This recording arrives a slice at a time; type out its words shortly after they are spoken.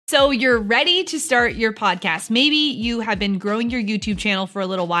So you're ready to start your podcast. Maybe you have been growing your YouTube channel for a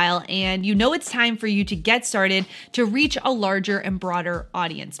little while and you know it's time for you to get started to reach a larger and broader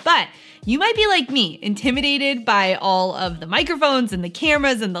audience. But you might be like me, intimidated by all of the microphones and the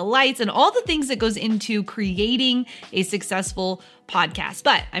cameras and the lights and all the things that goes into creating a successful podcast.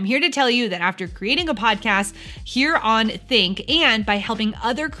 But I'm here to tell you that after creating a podcast here on Think and by helping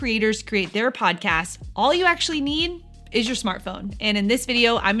other creators create their podcasts, all you actually need is your smartphone. And in this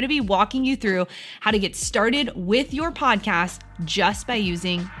video, I'm going to be walking you through how to get started with your podcast just by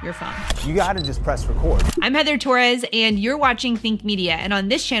using your phone. You got to just press record. I'm Heather Torres, and you're watching Think Media. And on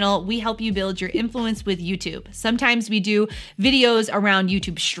this channel, we help you build your influence with YouTube. Sometimes we do videos around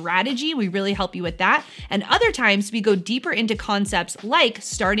YouTube strategy. We really help you with that. And other times we go deeper into concepts like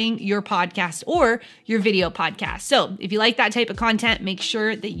starting your podcast or your video podcast. So if you like that type of content, make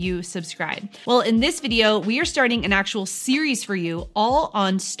sure that you subscribe. Well, in this video, we are starting an actual series for you all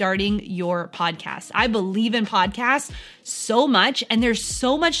on starting your podcast. I believe in podcasts so much, and there's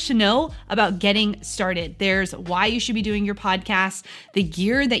so much to know about getting started. There's why you should be doing your podcast, the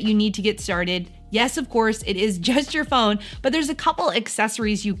gear that you need to get started. Yes, of course, it is just your phone, but there's a couple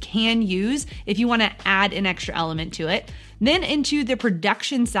accessories you can use if you want to add an extra element to it. Then into the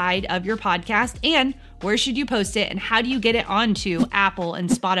production side of your podcast and where should you post it and how do you get it onto Apple and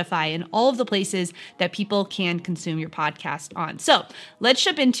Spotify and all of the places that people can consume your podcast on. So let's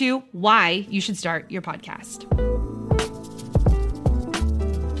jump into why you should start your podcast.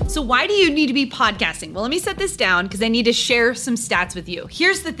 So why do you need to be podcasting? Well, let me set this down because I need to share some stats with you.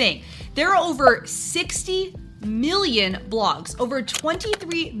 Here's the thing. There are over 60 million blogs, over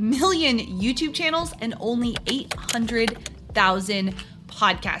 23 million YouTube channels, and only 800,000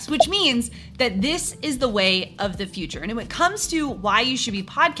 podcasts, which means that this is the way of the future. And when it comes to why you should be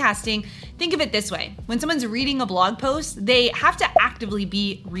podcasting, think of it this way. When someone's reading a blog post, they have to actively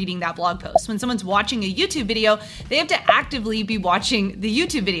be reading that blog post. When someone's watching a YouTube video, they have to actively be watching the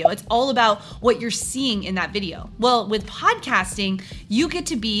YouTube video. It's all about what you're seeing in that video. Well, with podcasting, you get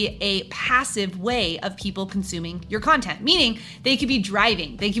to be a passive way of people consuming your content, meaning they could be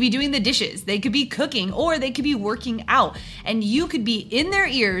driving, they could be doing the dishes, they could be cooking, or they could be working out, and you could be in their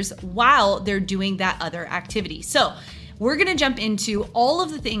ears while they're doing that other activity. So we're going to jump into all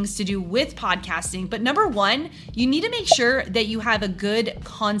of the things to do with podcasting. But number one, you need to make sure that you have a good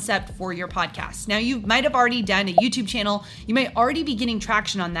concept for your podcast. Now, you might have already done a YouTube channel. You might already be getting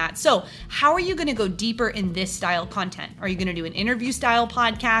traction on that. So how are you going to go deeper in this style content? Are you going to do an interview style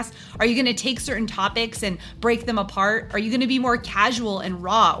podcast? Are you going to take certain topics and break them apart? Are you going to be more casual and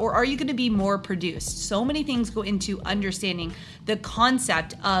raw? Or are you going to be more produced? So many things go into understanding the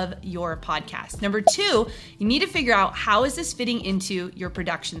concept of your podcast. Number two, you need to figure out how is this fitting into your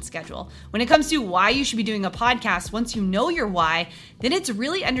production schedule. When it comes to why you should be doing a podcast, once you know your why, then it's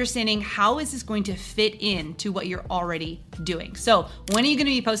really understanding how is this going to fit into what you're already doing. So when are you going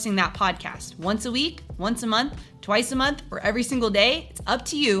to be posting that podcast? Once a week, once a month, twice a month, or every single day? It's up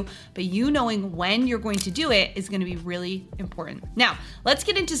to you, but you knowing when you're going to do it is going to be really important. Now, let's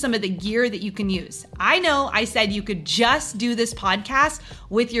get into some of the gear that you can use. I know I said you could just do this podcast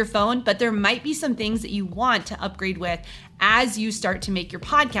with your phone, but there might be some things that you want to upgrade with as you start to make your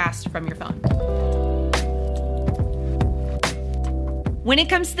podcast from your phone. When it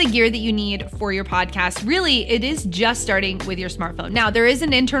comes to the gear that you need for your podcast, really, it is just starting with your smartphone. Now, there is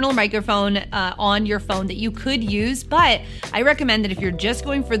an internal microphone on your phone that you could use, but I recommend that if you're just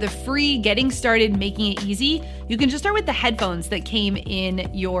going for the free, getting started, making it easy, you can just start with the headphones that came in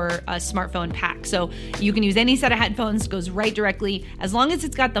your smartphone pack. So you can use any set of headphones, goes right directly, as long as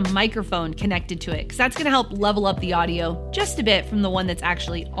it's got the microphone connected to it, because that's going to help level up the audio just a bit from the one that's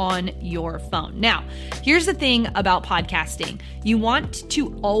actually on your phone. Now, here's the thing about podcasting. You want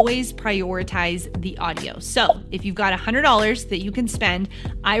to always prioritize the audio. So if you've got $100 that you can spend,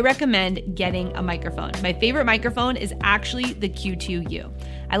 I recommend getting a microphone. My favorite microphone is actually the Q2U.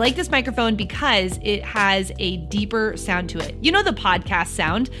 I like this microphone because it has a deeper sound to it. You know the podcast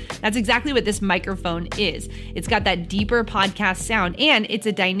sound? That's exactly what this microphone is. It's got that deeper podcast sound, and it's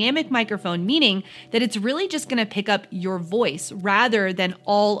a dynamic microphone, meaning that it's really just going to pick up your voice rather than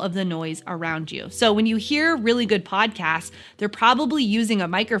all of the noise around you. So when you hear really good podcasts, they're probably using a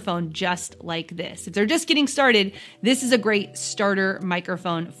microphone just like this. If they're just getting started, this is a great starter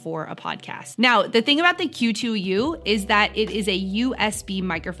microphone for a podcast. Now, the thing about the Q2U is that it is a USB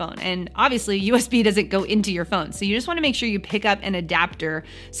microphone. microphone. And obviously USB doesn't go into your phone. So you just want to make sure you pick up an adapter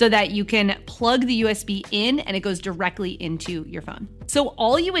so that you can plug the USB in and it goes directly into your phone. So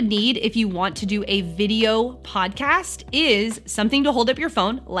all you would need if you want to do a video podcast is something to hold up your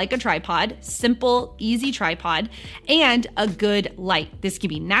phone, like a tripod, simple, easy tripod, and a good light. This could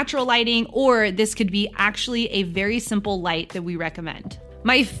be natural lighting, or this could be actually a very simple light that we recommend.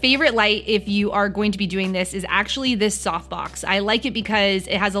 My favorite light, if you are going to be doing this, is actually this softbox. I like it because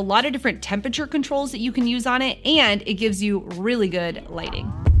it has a lot of different temperature controls that you can use on it, and it gives you really good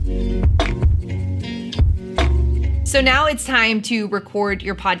lighting. So now it's time to record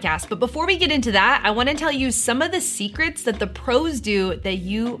your podcast. But before we get into that, I want to tell you some of the secrets that the pros do that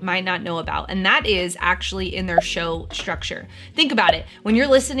you might not know about. And that is actually in their show structure. Think about it. When you're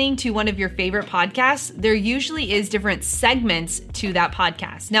listening to one of your favorite podcasts, there usually is different segments to that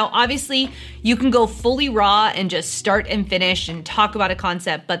podcast. Now, obviously, you can go fully raw and just start and finish and talk about a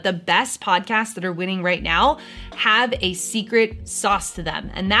concept. But the best podcasts that are winning right now have a secret sauce to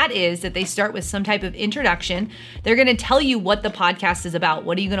them. And that is that they start with some type of introduction. They're going to tell you what the podcast is about.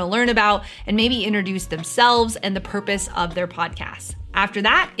 What are you going to learn about? And maybe introduce themselves and the purpose of their podcast. After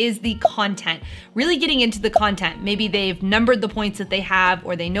that is the content, really getting into the content. Maybe they've numbered the points that they have,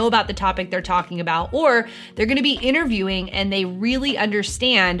 or they know about the topic they're talking about, or they're going to be interviewing and they really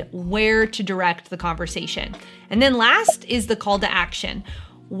understand where to direct the conversation. And then last is the call to action.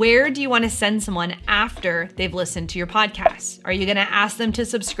 Where do you want to send someone after they've listened to your podcast? Are you going to ask them to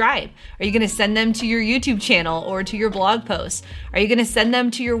subscribe? Are you going to send them to your YouTube channel or to your blog posts? Are you going to send them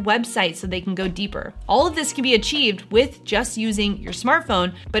to your website so they can go deeper? All of this can be achieved with just using your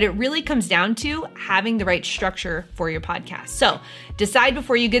smartphone, but it really comes down to having the right structure for your podcast. So decide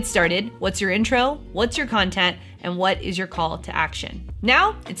before you get started, what's your intro, what's your content, and what is your call to action.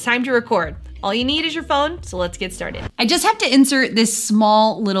 Now it's time to record. All you need is your phone, so let's get started. I just have to insert this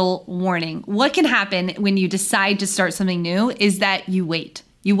small little warning. What can happen when you decide to start something new is that you wait.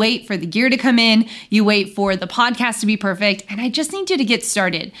 You wait for the gear to come in, you wait for the podcast to be perfect, and I just need you to get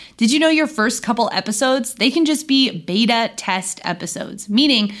started. Did you know your first couple episodes, they can just be beta test episodes,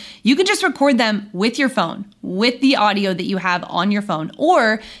 meaning you can just record them with your phone, with the audio that you have on your phone,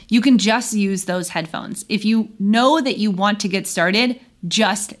 or you can just use those headphones. If you know that you want to get started,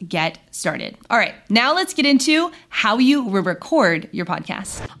 just get started. All right, now let's get into how you record your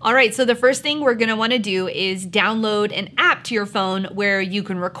podcast. All right, so the first thing we're gonna wanna do is download an app to your phone where you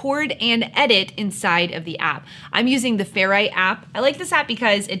can record and edit inside of the app. I'm using the Ferrite app. I like this app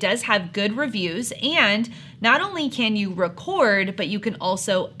because it does have good reviews, and not only can you record, but you can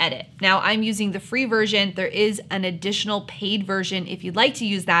also edit. Now, I'm using the free version. There is an additional paid version if you'd like to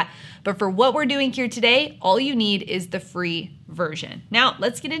use that. But for what we're doing here today, all you need is the free version. Now,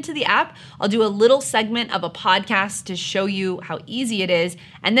 let's get into the app. I'll do a little segment of a podcast to show you how easy it is,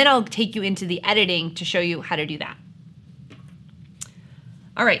 and then I'll take you into the editing to show you how to do that.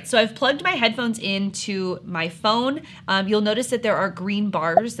 All right, so I've plugged my headphones into my phone. You'll notice that there are green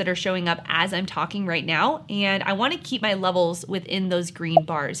bars that are showing up as I'm talking right now, and I want to keep my levels within those green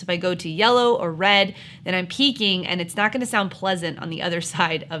bars. If I go to yellow or red, then I'm peaking, and it's not going to sound pleasant on the other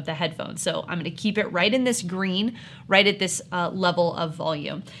side of the headphones. So I'm going to keep it right in this green, right at this level of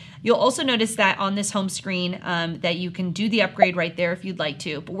volume. You'll also notice that on this home screen that you can do the upgrade right there if you'd like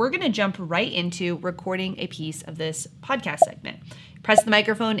to, but we're going to jump right into recording a piece of this podcast segment. Press the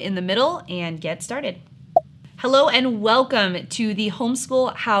microphone in the middle and get started. Hello and welcome to the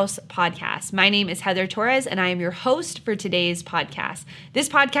Homeschool House podcast. My name is Heather Torres and I am your host for today's podcast. This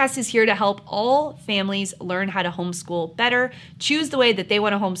podcast is here to help all families learn how to homeschool better, choose the way that they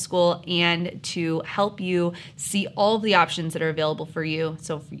want to homeschool, and to help you see all of the options that are available for you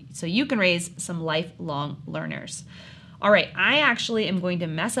so you can raise some lifelong learners. All right, I actually am going to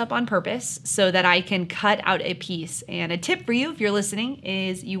mess up on purpose so that I can cut out a piece. And a tip for you if you're listening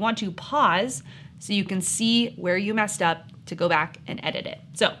is you want to pause so you can see where you messed up to go back and edit it.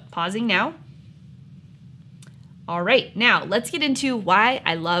 So pausing now. All right, now let's get into why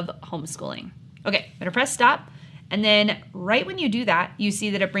I love homeschooling. Okay, I'm gonna press stop. And then right when you do that, you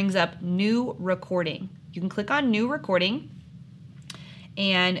see that it brings up new recording. You can click on new recording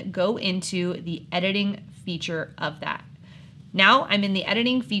and go into the editing feature of that. Now I'm in the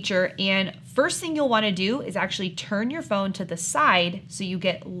editing feature, and first thing you'll want to do is actually turn your phone to the side so you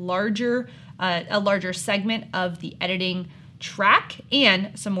get a larger segment of the editing track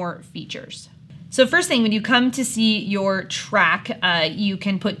and some more features. So first thing, when you come to see your track, you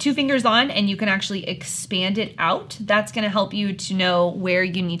can put 2 fingers on and you can actually expand it out. That's gonna help you to know where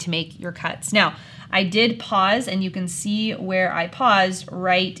you need to make your cuts. Now, I did pause and you can see where I paused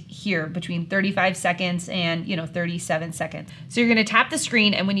right here between 35 seconds and 37 seconds. So you're gonna tap the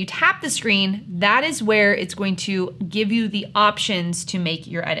screen, and when you tap the screen, that is where it's going to give you the options to make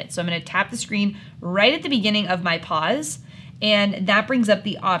your edit. So I'm gonna tap the screen right at the beginning of my pause, and that brings up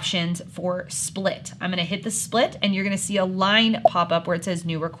the options for split. I'm gonna hit the split and you're gonna see a line pop up where it says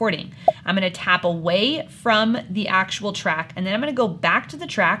new recording. I'm gonna tap away from the actual track, and then I'm gonna go back to the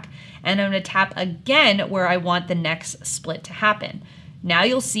track and I'm gonna tap again where I want the next split to happen. Now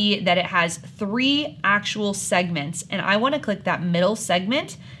you'll see that it has 3 actual segments, and I wanna click that middle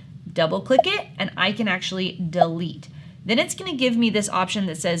segment, double click it, and I can actually delete. Then it's gonna give me this option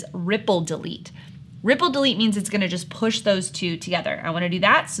that says ripple delete. Ripple delete means it's gonna just push those 2 together. I wanna do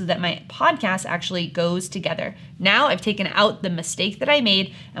that so that my podcast actually goes together. Now I've taken out the mistake that I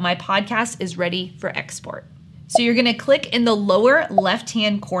made and my podcast is ready for export. So you're gonna click in the lower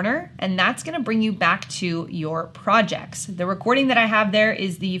left-hand corner, and that's gonna bring you back to your projects. The recording that I have there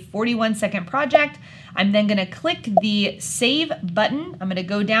is the 41-second project. I'm then gonna click the save button. I'm gonna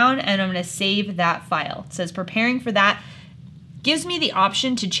go down and I'm gonna save that file. It says preparing for that. Gives me the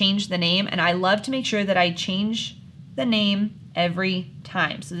option to change the name, and I love to make sure that I change the name every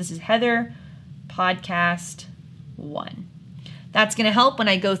time. So this is Heather Podcast 1. That's gonna help when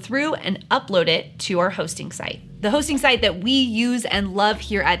I go through and upload it to our hosting site. The hosting site that we use and love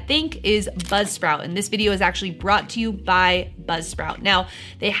here at Think is Buzzsprout, and this video is actually brought to you by Buzzsprout. Now,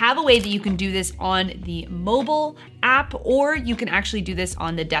 they have a way that you can do this on the mobile app, or you can actually do this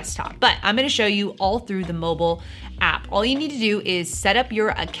on the desktop, but I'm gonna show you all through the mobile app. All you need to do is set up your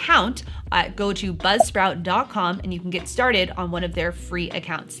account. Go to buzzsprout.com and you can get started on one of their free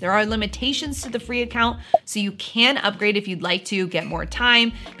accounts. There are limitations to the free account, so you can upgrade if you'd like to get more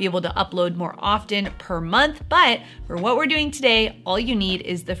time, be able to upload more often per month, but for what we're doing today, all you need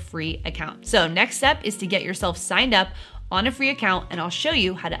is the free account. So next step is to get yourself signed up on a free account, and I'll show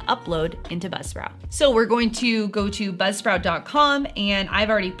you how to upload into Buzzsprout. So we're going to go to buzzsprout.com, and I've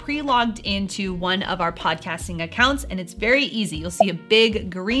already pre-logged into one of our podcasting accounts, and it's very easy. You'll see a big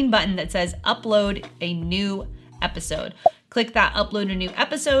green button that says upload a new episode. Click that upload a new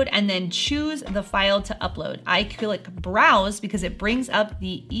episode and then choose the file to upload. I click browse because it brings up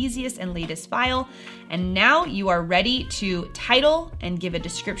the easiest and latest file. And now you are ready to title and give a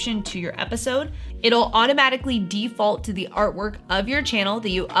description to your episode. It'll automatically default to the artwork of your channel that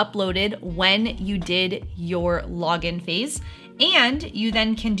you uploaded when you did your login phase. And you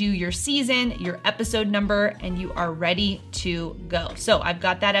then can do your season, your episode number, and you are ready to go. So I've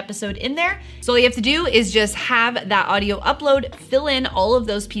got that episode in there. So all you have to do is just have that audio upload, fill in all of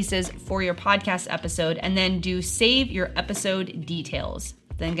those pieces for your podcast episode, and then do save your episode details.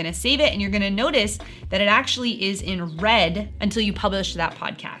 Then gonna save it, and you're gonna notice that it actually is in red until you publish that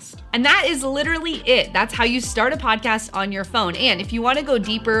podcast. And that is literally it. That's how you start a podcast on your phone. And if you wanna go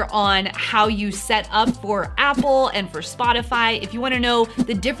deeper on how you set up for Apple and for Spotify, if you wanna know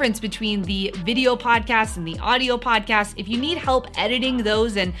the difference between the video podcast and the audio podcast, if you need help editing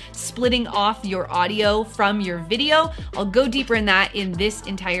those and splitting off your audio from your video, I'll go deeper in that in this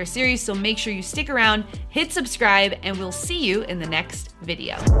entire series. So make sure you stick around, hit subscribe, and we'll see you in the next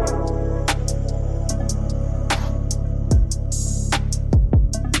video.